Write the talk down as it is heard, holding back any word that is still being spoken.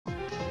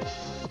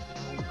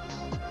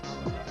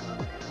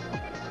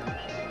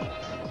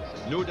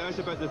No doubt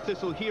about the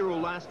Thistle hero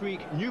last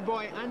week, new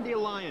boy Andy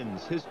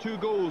Lyons. His 2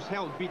 goals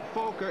helped beat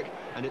Falkirk,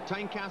 and at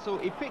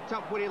Tynecastle he picked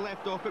up where he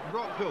left off at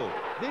Brockville.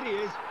 There he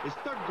is, his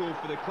 3rd goal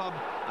for the club,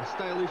 a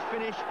stylish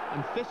finish,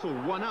 and Thistle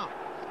won up.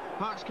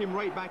 Hearts came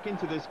right back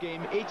into this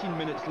game. 18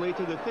 minutes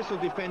later, the Thistle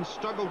defence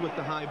struggled with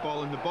the high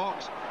ball in the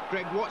box.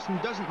 Greg Watson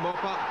doesn't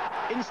mop up,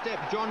 in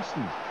stepped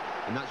Johnston,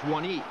 and that's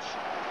 1 each.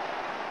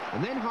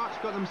 And then Hearts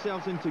got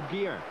themselves into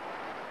gear.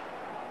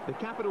 The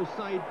Capital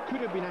side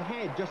could have been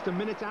ahead just a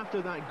minute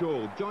after that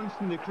goal.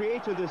 Johnston the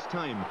creator this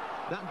time.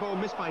 That ball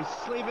missed by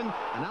Slavin,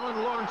 and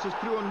Alan Lawrence is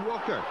through on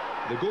Walker.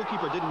 The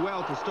goalkeeper did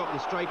well to stop the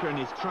striker in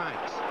his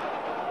tracks.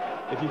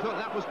 If you thought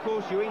that was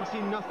close, you ain't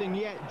seen nothing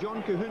yet.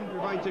 John Cahoon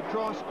provides a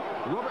cross.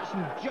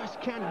 Robertson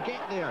just can't get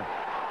there.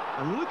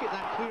 And look at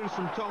that clearance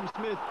from Tom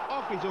Smith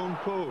off his own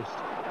post.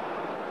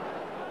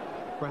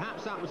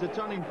 Perhaps that was a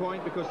turning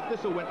point because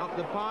Thistle went up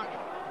the park.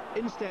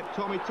 In stepped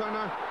Tommy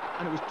Turner,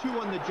 and it was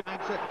 2-1 the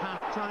Jags at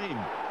half-time.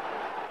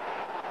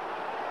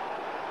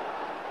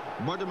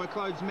 Murdo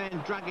McLeod's men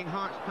dragging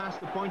Hearts past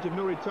the point of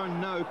no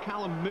return now.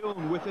 Callum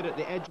Milne with it at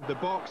the edge of the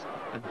box,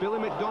 and Billy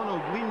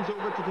McDonald leans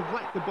over to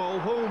deflect the ball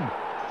home.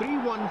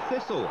 3-1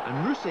 Thistle,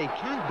 and Rousset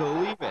can't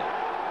believe it.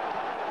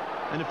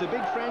 And if the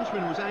big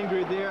Frenchman was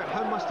angry there,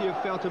 how must he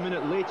have felt a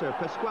minute later?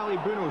 Pasquale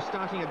Bruno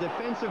starting a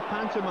defensive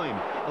pantomime,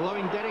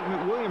 allowing Derek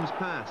McWilliams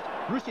past.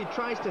 Rousset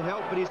tries to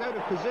help, but he's out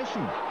of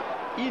position.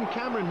 Ian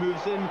Cameron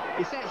moves in,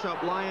 he sets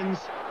up Lyons.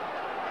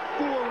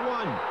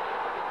 4-1.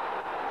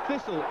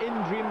 Thistle in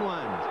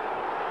dreamland.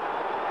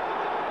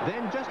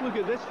 Then just look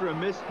at this for a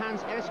miss.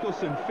 Hans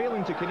Eskilsson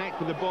failing to connect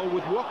with the ball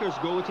with Walker's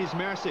goal at his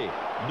mercy.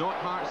 Not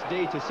Hearts'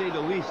 day, to say the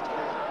least.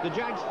 The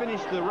Jags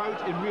finished the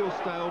rout in real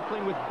style,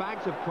 playing with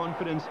bags of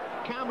confidence.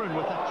 Cameron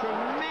with a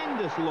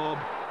tremendous lob.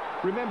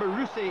 Remember,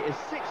 Rousset is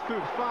 6'5",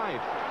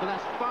 but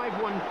that's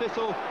 5-1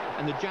 Thistle,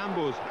 and the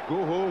Jambos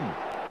go home.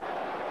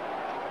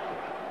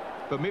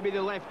 But maybe they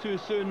left too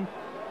soon.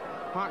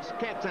 Hearts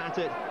kept at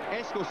it.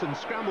 Eskilsson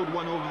scrambled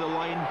one over the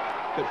line.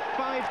 But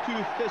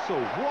 5-2 Thistle.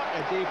 What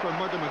a day for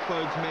Murdo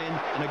McLeod's men,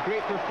 and a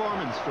great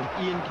performance from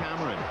Ian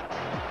Cameron.